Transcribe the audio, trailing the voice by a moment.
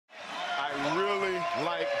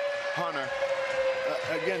like Hunter.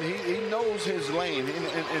 Again, he knows his lane,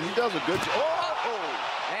 and he does a good job. Oh!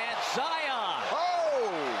 And Zion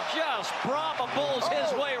just Oh!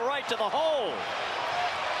 his way right to the hole.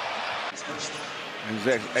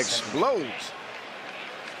 He explodes.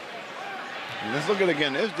 And let's look at it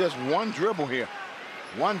again. There's just one dribble here.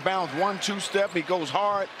 One bounce, one two-step. He goes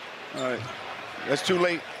hard. All right. That's too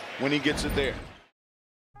late when he gets it there.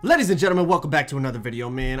 Ladies and gentlemen, welcome back to another video,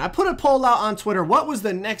 man. I put a poll out on Twitter. What was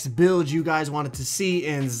the next build you guys wanted to see?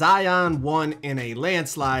 And Zion won in a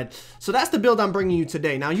landslide. So that's the build I'm bringing you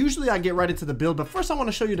today. Now, usually I get right into the build, but first I want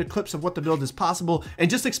to show you the clips of what the build is possible and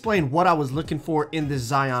just explain what I was looking for in this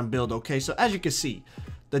Zion build, okay? So as you can see,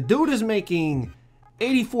 the dude is making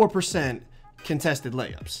 84% contested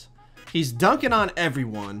layups. He's dunking on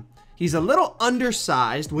everyone. He's a little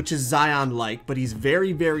undersized, which is Zion-like, but he's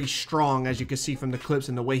very, very strong, as you can see from the clips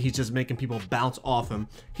and the way he's just making people bounce off him.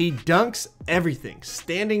 He dunks everything.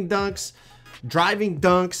 Standing dunks, driving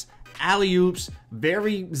dunks, alley-oops,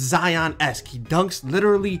 very Zion-esque. He dunks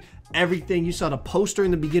literally everything. You saw the poster in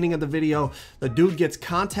the beginning of the video. The dude gets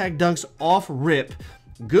contact dunks off rip.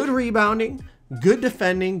 Good rebounding, good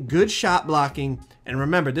defending, good shot blocking. And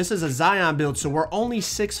remember, this is a Zion build, so we're only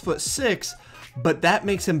 6'6", but that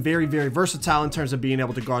makes him very, very versatile in terms of being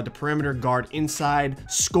able to guard the perimeter, guard inside,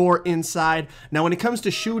 score inside. Now, when it comes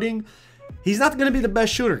to shooting, he's not going to be the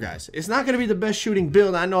best shooter, guys. It's not going to be the best shooting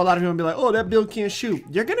build. I know a lot of people will be like, oh, that build can't shoot.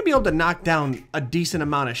 You're going to be able to knock down a decent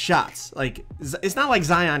amount of shots. Like, it's not like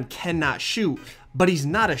Zion cannot shoot, but he's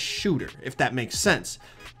not a shooter, if that makes sense.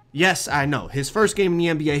 Yes, I know. His first game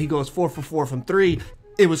in the NBA, he goes 4 for 4 from 3.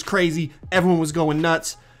 It was crazy. Everyone was going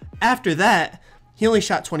nuts. After that, he only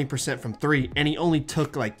shot 20% from 3, and he only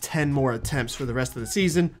took like 10 more attempts for the rest of the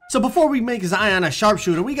season. So before we make Zion a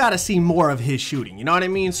sharpshooter, we got to see more of his shooting. You know what I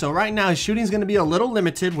mean? So right now, his shooting is going to be a little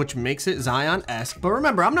limited, which makes it Zion-esque. But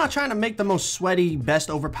remember, I'm not trying to make the most sweaty,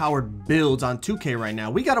 best overpowered builds on 2K right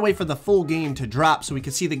now. We got to wait for the full game to drop so we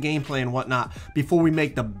can see the gameplay and whatnot before we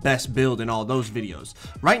make the best build in all those videos.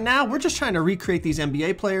 Right now, we're just trying to recreate these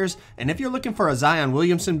NBA players. And if you're looking for a Zion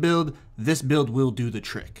Williamson build, this build will do the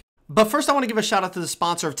trick. But first, I want to give a shout out to the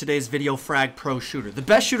sponsor of today's video, Frag Pro Shooter, the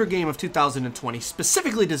best shooter game of 2020,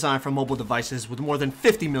 specifically designed for mobile devices with more than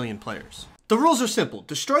 50 million players. The rules are simple.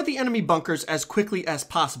 Destroy the enemy bunkers as quickly as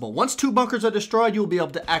possible. Once 2 bunkers are destroyed, you will be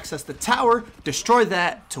able to access the tower, destroy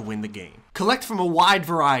that to win the game. Collect from a wide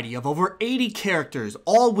variety of over 80 characters,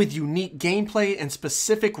 all with unique gameplay and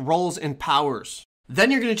specific roles and powers. Then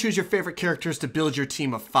you're going to choose your favorite characters to build your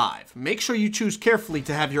team of 5. Make sure you choose carefully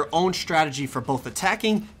to have your own strategy for both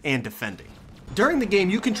attacking and defending. During the game,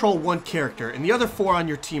 you control 1 character, and the other 4 on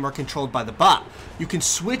your team are controlled by the bot. You can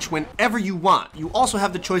switch whenever you want. You also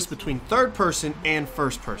have the choice between third person and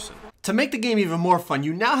first person. To make the game even more fun,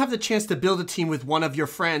 you now have the chance to build a team with one of your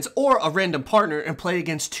friends or a random partner and play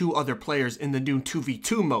against 2 other players in the new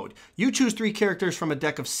 2v2 mode. You choose 3 characters from a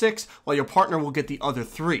deck of 6, while your partner will get the other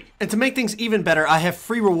 3. And to make things even better, I have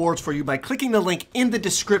free rewards for you by clicking the link in the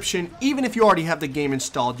description. Even if you already have the game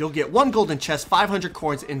installed, you'll get 1 golden chest, 500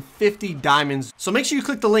 coins, and 50 diamonds. So make sure you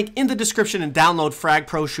click the link in the description and download Frag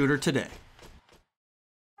Pro Shooter today.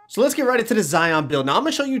 So let's get right into the Zion build. Now I'm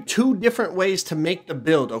going to show you 2 different ways to make the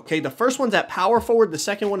build, okay? The first one's at power forward, the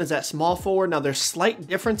second one is at small forward. Now there's slight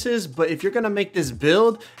differences, but if you're going to make this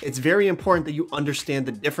build, it's very important that you understand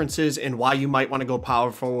the differences and why you might want to go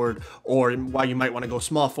power forward or why you might want to go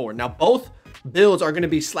small forward. Now both builds are going to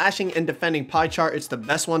be slashing and defending pie chart. It's the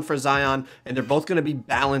best one for Zion, and they're both going to be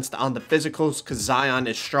balanced on the physicals because Zion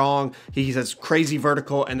is strong. He has crazy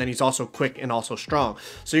vertical, and then he's also quick and also strong.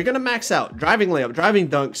 So you're going to max out driving layup, driving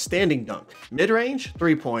dunk, standing dunk, mid-range,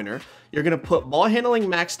 3-pointer. You're going to put ball handling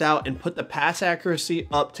maxed out and put the pass accuracy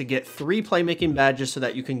up to get 3 playmaking badges so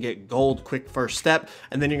that you can get gold quick first step.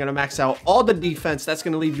 And then you're going to max out all the defense. That's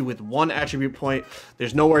going to leave you with 1 attribute point.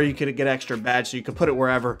 There's nowhere you could get extra badge, so you can put it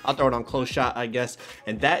wherever. I'll throw it on close shot, I guess.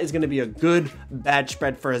 And that is going to be a good badge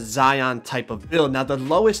spread for a Zion type of build. Now, the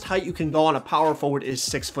lowest height you can go on a power forward is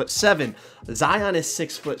 6'7". Zion is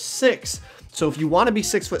 6'6". So if you want to be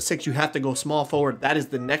 6'6", you have to go small forward. That is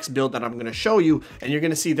the next build that I'm going to show you. And you're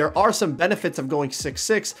going to see there are some benefits of going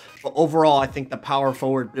 6'6", but overall, I think the power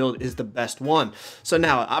forward build is the best one. So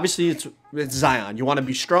now, obviously, it's Zion. You want to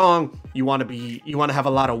be strong. You want to have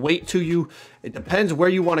a lot of weight to you. It depends where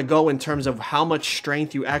you want to go in terms of how much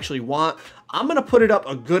strength you actually want. I'm going to put it up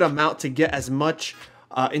a good amount to get as much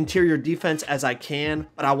interior defense as I can,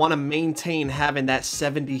 but I want to maintain having that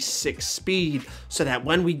 76 speed so that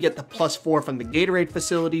when we get the +4 from the Gatorade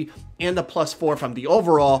facility and the +4 from the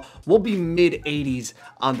overall, we'll be mid 80s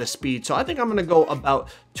on the speed. So I think I'm going to go about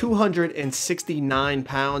 269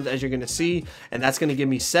 pounds, as you're going to see, and that's going to give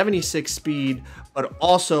me 76 speed, but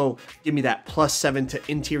also give me that +7 to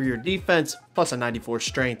interior defense, plus a 94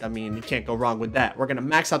 strength. I mean, you can't go wrong with that. We're going to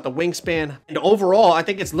max out the wingspan, and overall, I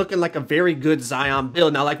think it's looking like a very good Zion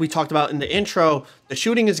build. Now, like we talked about in the intro, the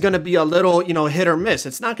shooting is going to be a little, you know, hit or miss.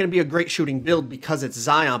 It's not going to be a great shooting build because it's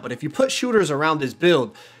Zion, but if you put shooters around this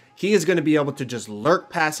build, he is going to be able to just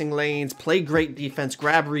lurk passing lanes, play great defense,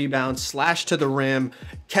 grab rebounds, slash to the rim,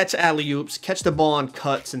 catch alley-oops, catch the ball on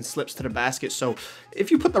cuts and slips to the basket. So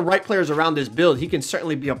if you put the right players around this build, he can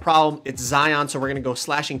certainly be a problem. It's Zion, so we're going to go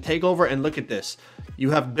slashing takeover, and look at this.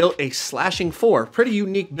 You have built a slashing 4. Pretty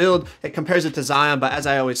unique build. It compares it to Zion, but as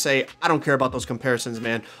I always say, I don't care about those comparisons,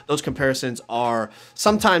 man. Those comparisons are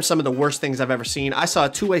sometimes some of the worst things I've ever seen. I saw a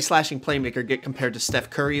two-way slashing playmaker get compared to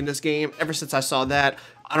Steph Curry in this game. Ever since I saw that,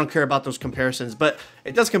 I don't care about those comparisons, but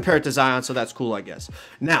it does compare it to Zion, so that's cool, I guess.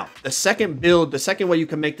 Now, the second build, the second way you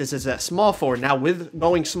can make this is at small forward. Now, with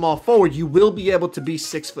going small forward, you will be able to be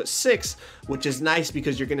 6'6", which is nice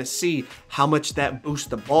because you're going to see how much that boosts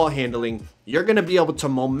the ball handling. You're going to be able to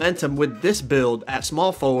momentum with this build at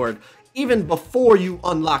small forward even before you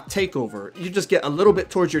unlock takeover. You just get a little bit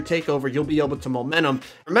towards your takeover, you'll be able to momentum.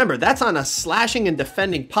 Remember, that's on a slashing and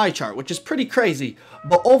defending pie chart, which is pretty crazy.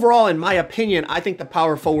 But overall, in my opinion, I think the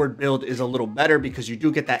power forward build is a little better because you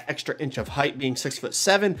do get that extra inch of height being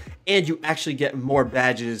 6'7", and you actually get more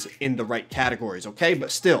badges in the right categories, okay?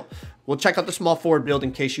 But still, we'll check out the small forward build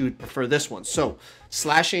in case you would prefer this one. So,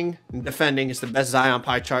 slashing and defending is the best Zion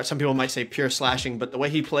pie chart. Some people might say pure slashing, but the way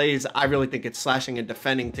he plays, I really think it's slashing and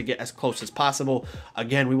defending to get as close as possible.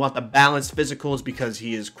 Again, we want the balanced physicals because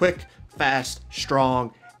he is quick, fast,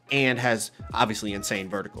 strong, and has obviously insane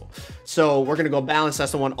vertical. So we're going to go balance.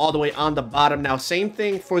 That's the one all the way on the bottom. Now, same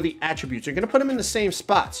thing for the attributes. You're going to put them in the same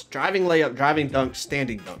spots. Driving layup, driving dunk,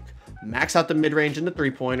 standing dunk. Max out the mid-range and the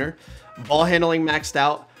three-pointer. Ball handling maxed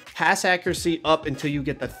out. Pass accuracy up until you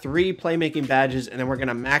get the 3 playmaking badges, and then we're going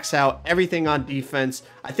to max out everything on defense.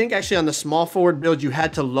 I think actually on the small forward build, you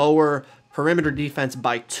had to lower perimeter defense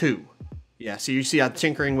by 2. Yeah, so you see I'm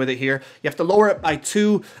tinkering with it here. You have to lower it by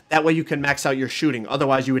 2. That way you can max out your shooting.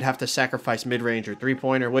 Otherwise, you would have to sacrifice mid-range or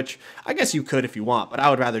three-pointer, which I guess you could if you want, but I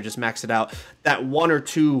would rather just max it out. That 1 or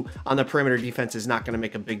 2 on the perimeter defense is not going to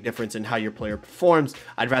make a big difference in how your player performs.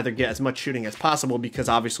 I'd rather get as much shooting as possible because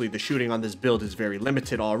obviously the shooting on this build is very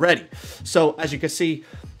limited already. So as you can see,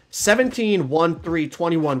 17, 1, 3,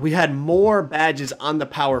 21. We had more badges on the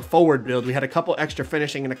power forward build. We had a couple extra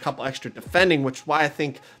finishing and a couple extra defending, which is why I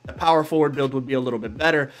think the power forward build would be a little bit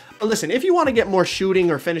better. But listen, if you want to get more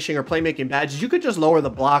shooting or finishing or playmaking badges, you could just lower the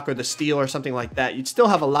block or the steal or something like that. You'd still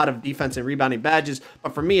have a lot of defense and rebounding badges.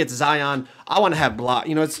 But for me, it's Zion. I want to have block.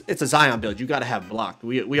 You know, it's a Zion build. You got to have blocked.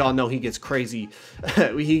 We all know he gets crazy.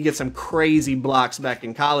 He gets some crazy blocks back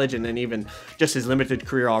in college, and then even just his limited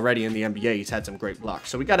career already in the NBA, he's had some great blocks.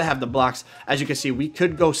 So we got to have the blocks. As you can see, we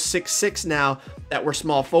could go 6'6" now that we're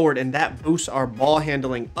small forward, and that boosts our ball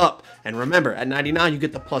handling up. And remember, at 99, you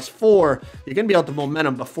get the +4. You're going to be able to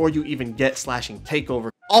momentum before you even get slashing takeover.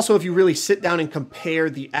 Also, if you really sit down and compare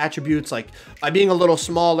the attributes, like by being a little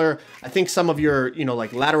smaller, I think some of your, you know,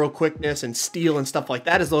 like lateral quickness and steal and stuff like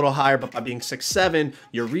that is a little higher, but by being 6'7",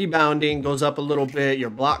 your rebounding goes up a little bit, your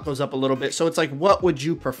block goes up a little bit. So it's like, what would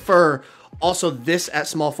you prefer? Also, this at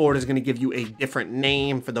small forward is going to give you a different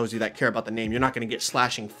name for those of you that care about the name. You're not going to get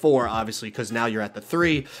slashing 4, obviously, because now you're at the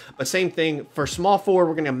 3. But same thing for small forward,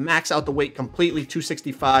 we're going to max out the weight completely,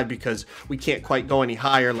 265, because we can't quite go any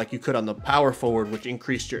higher like you could on the power forward, which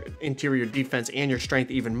increased your interior defense and your strength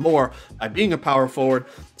even more by being a power forward.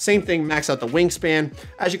 Same thing, max out the wingspan.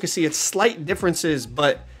 As you can see, it's slight differences,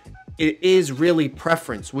 but it is really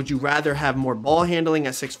preference. Would you rather have more ball handling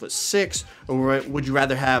at 6'6", or would you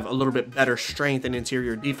rather have a little bit better strength and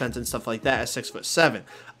interior defense and stuff like that at 6'7"?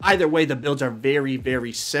 Either way, the builds are very,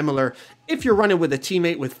 very similar. If you're running with a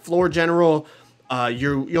teammate with floor general,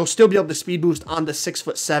 you'll still be able to speed boost on the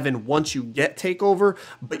 6'7" once you get takeover,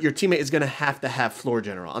 but your teammate is going to have floor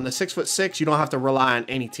general. On the 6'6", you don't have to rely on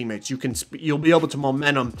any teammates. You'll be able to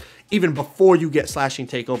momentum even before you get slashing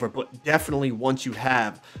takeover, but definitely once you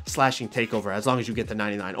have slashing takeover, as long as you get the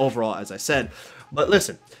 99 overall, as I said. But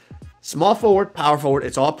listen, small forward, power forward,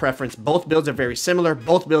 it's all preference. Both builds are very similar.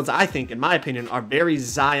 Both builds, I think, in my opinion, are very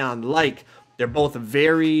Zion-like. They're both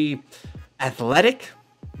very athletic,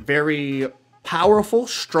 very powerful,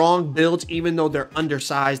 strong builds, even though they're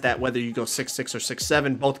undersized, that whether you go 6'6" or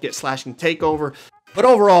 6'7", both get slashing takeover. But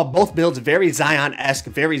overall, both builds very Zion-esque,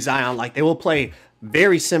 very Zion-like. They will play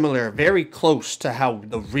very similar, very close to how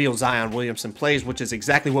the real Zion Williamson plays, which is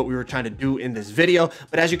exactly what we were trying to do in this video.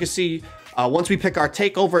 But as you can see, Once we pick our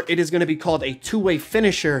takeover, it is going to be called a two-way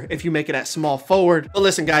finisher if you make it at small forward. But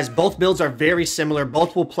listen, guys, both builds are very similar.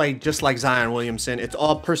 Both will play just like Zion Williamson. It's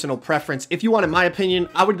all personal preference. If you want, in my opinion,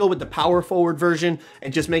 I would go with the power forward version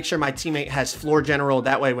and just make sure my teammate has floor general.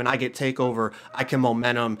 That way, when I get takeover, I can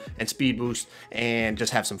momentum and speed boost and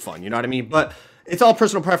just have some fun. You know what I mean? But it's all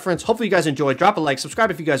personal preference. Hopefully, you guys enjoyed. Drop a like, subscribe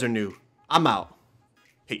if you guys are new. I'm out.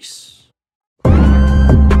 Peace.